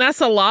 I mean, that's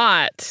a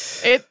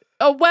lot.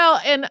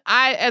 And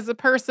I, as a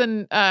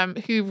person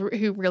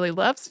who really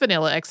loves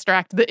vanilla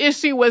extract, the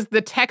issue was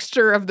the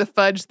texture of the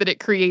fudge that it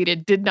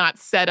created did not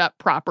set up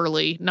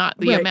properly, not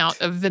the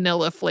amount of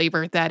vanilla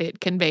flavor that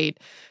it conveyed.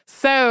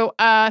 So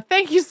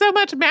thank you so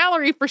much,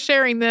 Mallory, for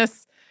sharing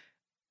this.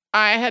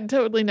 I had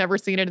totally never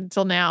seen it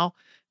until now.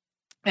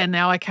 And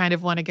now I kind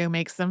of want to go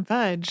make some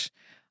fudge.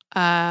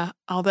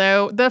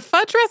 Although the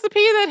fudge recipe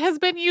that has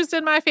been used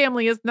in my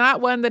family is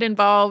not one that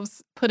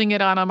involves putting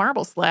it on a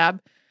marble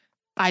slab.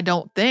 I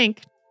don't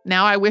think.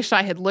 Now I wish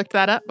I had looked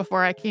that up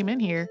before I came in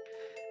here.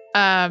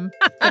 But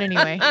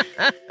anyway,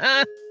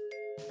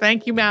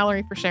 thank you,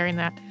 Mallory, for sharing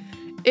that.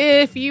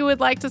 If you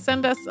would like to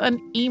send us an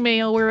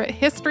email, we're at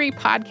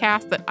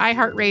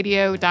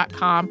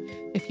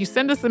historypodcast@iheartradio.com. If you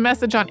send us a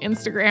message on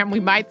Instagram, we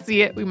might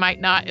see it, we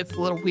might not. It's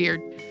a little weird.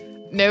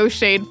 No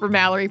shade for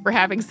Mallory for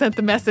having sent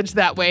the message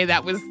that way.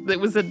 It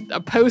was a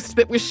post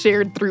that was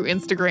shared through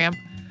Instagram.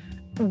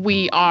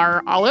 We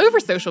are all over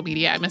social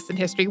media at Missed in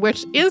History,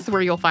 which is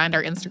where you'll find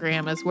our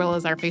Instagram as well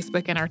as our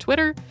Facebook and our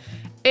Twitter.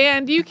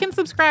 And you can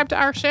subscribe to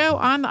our show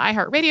on the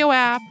iHeartRadio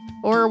app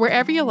or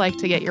wherever you like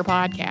to get your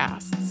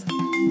podcasts.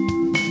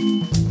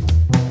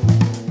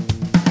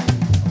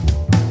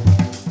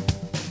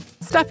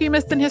 Stuff You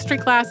Missed in History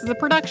Class is a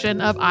production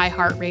of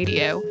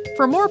iHeartRadio.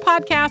 For more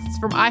podcasts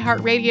from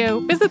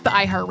iHeartRadio, visit the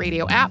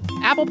iHeartRadio app,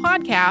 Apple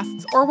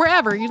Podcasts, or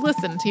wherever you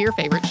listen to your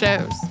favorite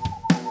shows.